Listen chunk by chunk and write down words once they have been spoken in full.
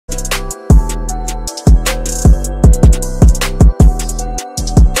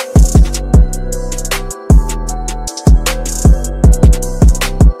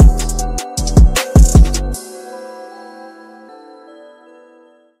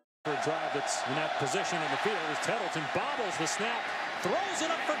drive that's in that position in the field as Tettleton bobbles the snap, throws it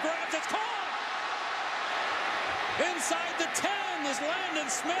up for grabs, it's caught! Inside the 10 is Landon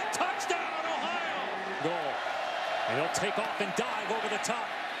Smith, touchdown Ohio! Goal. And he'll take off and dive over the top.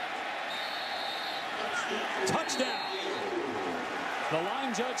 Touchdown! The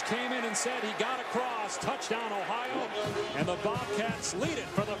line judge came in and said he got across. Touchdown Ohio, and the Bobcats lead it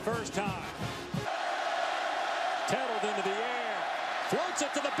for the first time. Tattled into the air, floats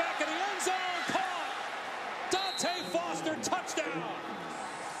it to the back of the end zone, caught! Dante Foster, touchdown!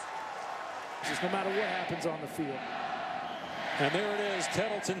 Just no matter what happens on the field. And there it is,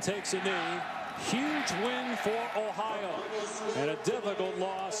 Tettleton takes a knee. Huge win for Ohio, and a difficult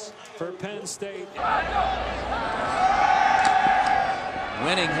loss for Penn State.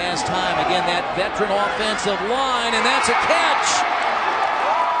 Winning has time. Again, that veteran offensive line, and that's a catch.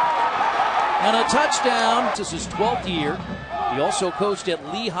 And a touchdown. This is his 12th year. He also coached at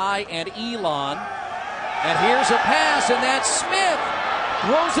Lehigh and Elon. And here's a pass, and that's Smith.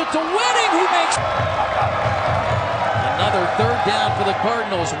 Throws it to Winning, who makes another third down for the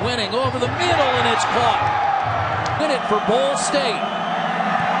Cardinals. Winning over the middle, and it's caught. Win it for Ball State.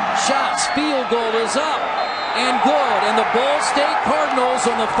 Shots, field goal is up. And good, and the Ball State Cardinals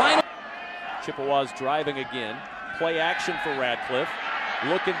on the final. Chippewas driving again. Play action for Radcliffe.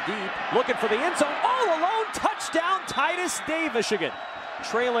 Looking deep, looking for the end zone. All alone, touchdown Titus Davis again.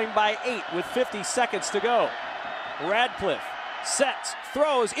 Trailing by 8 with 50 seconds to go. Radcliffe sets,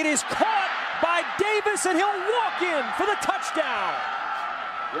 throws. It is caught by Davis, and he'll walk in for the touchdown.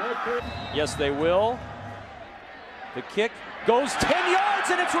 Yes, they will. The kick goes 10 yards,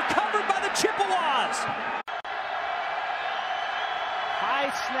 and it's recovered by the Chippewas.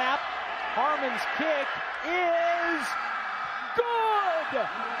 High snap. Harmon's kick is good.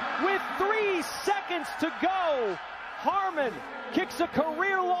 With 3 seconds to go, Harmon kicks a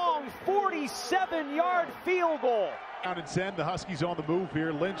career-long 47-yard field goal. Down and 10, the Huskies on the move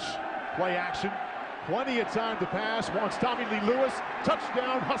here. Lynch, play action. Plenty of time to pass. Wants Tommy Lee Lewis.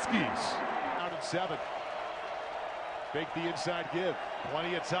 Touchdown Huskies. Down and 7. Fake the inside give.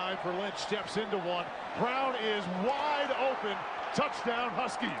 Plenty of time for Lynch. Steps into one. Brown is wide open. Touchdown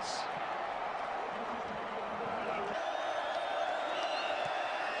Huskies.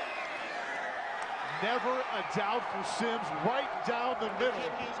 Never a doubt for Sims. Right down the middle.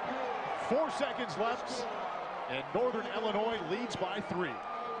 4 seconds left. And Northern Illinois leads by 3.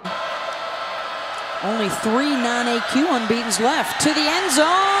 Only 3 non-AQ unbeatens left. To the end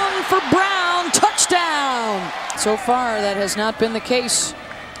zone for Brown. Touchdown! So far, that has not been the case.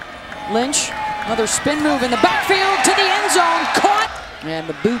 Lynch, another spin move in the backfield to the end zone. Caught! And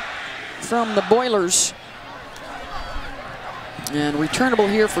the boot from the Boilers. And returnable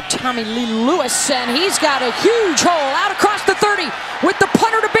here for Tommy Lee Lewis. And he's got a huge hole out across the 30 with the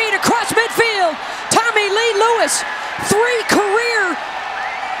punter to beat across midfield. Tommy Lee Lewis, 3 career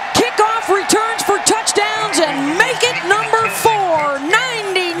kickoff returns for touchdowns and make it number 4,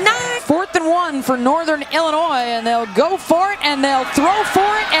 99. 4th and 1 for Northern Illinois, and they'll go for it, and they'll throw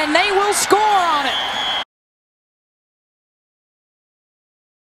for it, and they will score on it.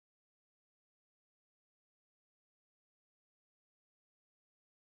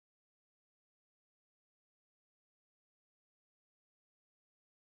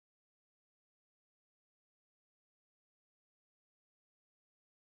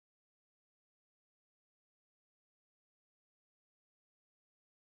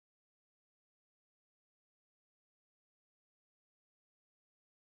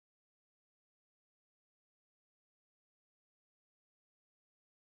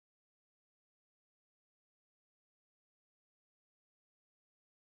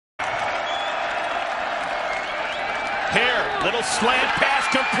 Hare, little slant pass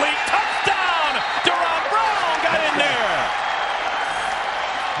complete, touchdown! Deron Brown got in there!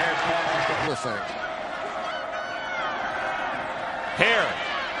 Hare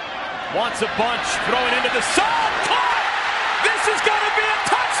wants a bunch, throwing into the zone, caught! This is going to be a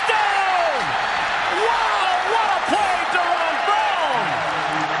touchdown! Wow, what a play, Deron Brown!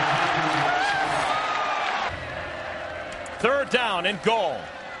 3rd down and goal.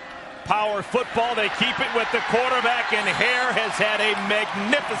 Power football, they keep it with the quarterback, and Hare has had a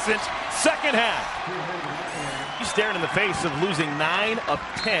magnificent second half. He's staring in the face of losing 9 of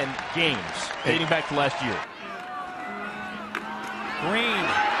 10 games dating back to last year. Green,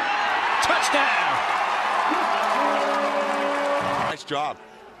 touchdown! Nice job.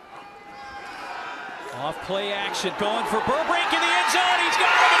 Off play action, going for Burbrink in the end zone. He's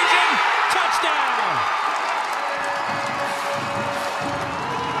got him, and he's in. Touchdown!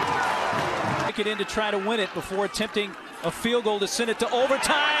 It in to try to win it before attempting A field goal to send it to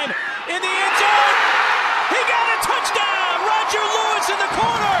overtime. In the end zone. He got a touchdown. Roger Lewis in the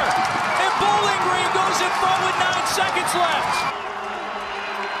corner. And Bowling Green goes in front with 9 seconds left.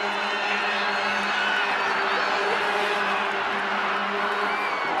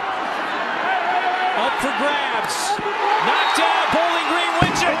 Up for grabs. Knocked down. Bowling Green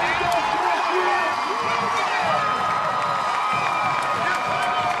wins it.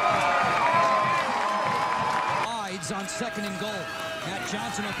 On 2nd and goal. Matt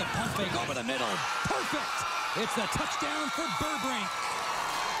Johnson with the pump fake over the middle. Perfect. It's the touchdown for Burbrink.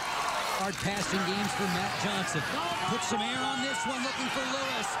 Hard passing games for Matt Johnson. Put some air on this one, looking for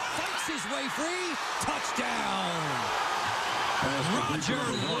Lewis. Fights his way free. Touchdown. Roger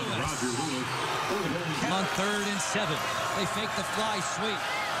Lewis. On 3rd and 7. They fake the fly sweep.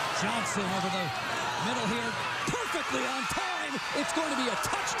 Johnson over the middle here. Perfectly on time. It's going to be a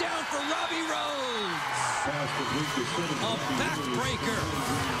touchdown for Robbie Rhodes. A backbreaker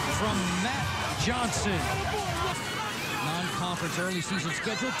from Matt Johnson. Non-conference early season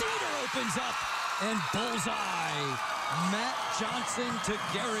schedule. Dieter opens up and bullseye. Matt Johnson to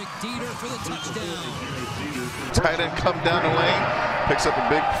Garrick Dieter for the touchdown. Tight end come down the lane, picks up a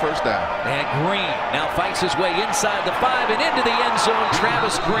big first down. And Green now fights his way inside the 5 and into the end zone.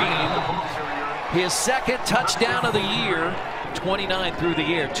 Travis Green, his 2nd touchdown of the year. 29 through the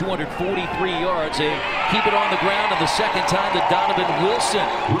air, 243 yards. They keep it on the ground, and the 2nd time that Donovan Wilson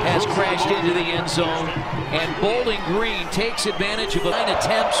has crashed into the end zone. And Bowling Green takes advantage of 9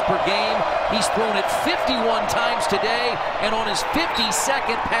 attempts per game. He's thrown it 51 times today, and on his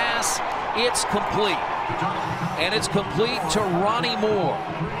 52nd pass, it's complete. And it's complete to Ronnie Moore.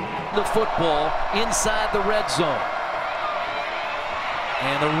 The football inside the red zone.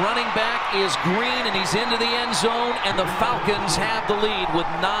 And the running back is Green, and he's into the end zone, and the Falcons have the lead with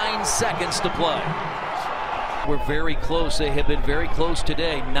 9 seconds to play. We're very close. They have been very close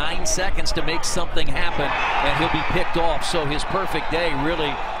today. 9 seconds to make something happen, and he'll be picked off. So his perfect day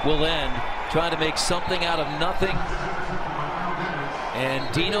really will end trying to make something out of nothing.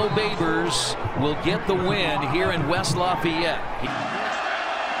 And Dino Babers will get the win here in West Lafayette.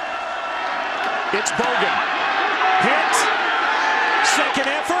 It's Bogan. Hit. 2nd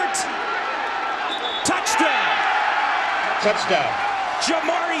effort. Touchdown. Touchdown.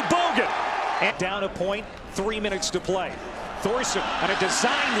 Jamari Bogan. And down a point, 3 minutes to play. Thorson on a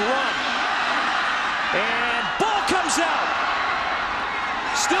designed run. And ball comes out.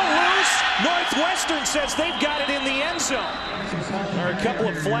 Still loose. Northwestern says they've got it in the end zone. There are a couple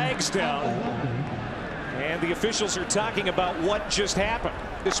of flags down. And the officials are talking about what just happened.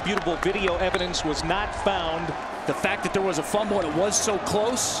 Disputable video evidence was not found. The fact that there was a fumble and it was so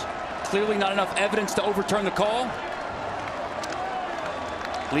close, clearly not enough evidence to overturn the call.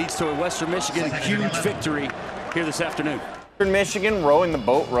 Leads to a Western Michigan huge victory here this afternoon. Western Michigan rowing the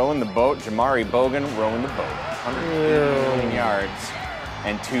boat. Jamari Bogan rowing the boat. 189 yards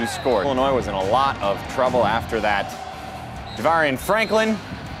and 2 scores. Illinois was in a lot of trouble after that. Javarian Franklin,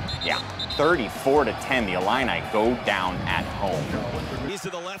 34-10. The Illini go down at home. He's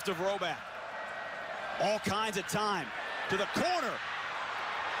to the left of Roback. All kinds of time. To the corner.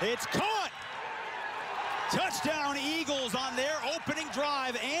 It's caught. Touchdown Eagles on their opening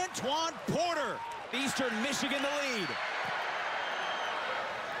drive. Antoine Porter. Eastern Michigan the lead.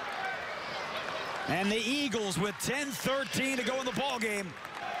 And the Eagles with 10:13 to go in the ball game.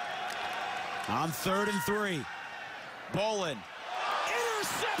 On 3rd and 3. Bolin.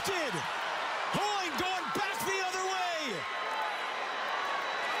 Intercepted. Hoying going back the other way.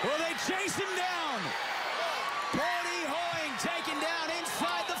 Will they chase him down? Brody Hoying taken down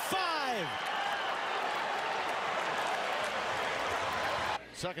inside the 5.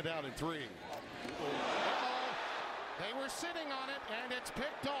 2nd down and 3. They were sitting on it, and it's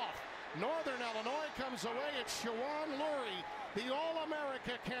picked off. Northern Illinois comes away. It's Shawan Lurie, the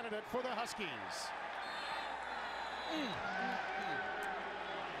All-America candidate for the Huskies.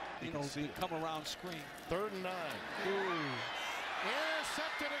 You know, come around screen. 3rd and 9.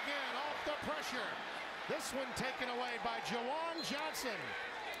 Intercepted again off the pressure. This one taken away by Jawan Johnson.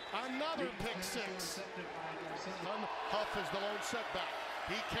 Another pick 6. Huff is the lone setback.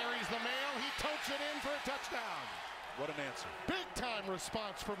 He carries the mail. He totes it in for a touchdown. What an answer. Big time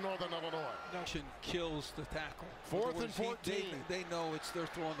response from Northern Illinois. Production kills the tackle. 4th and 14. They know they're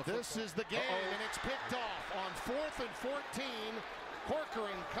throwing the football. This is the game, and it's picked off on 4th and 14.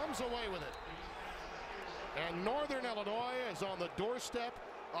 Corcoran comes away with it. And Northern Illinois is on the doorstep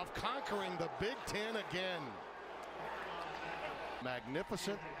of conquering the Big Ten again.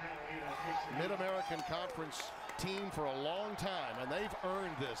 Magnificent Mid-American Conference team for a long time, and they've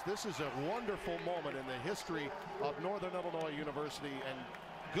earned this. This is a wonderful moment in the history of Northern Illinois University, and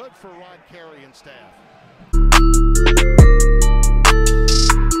good for Rod Carey and staff.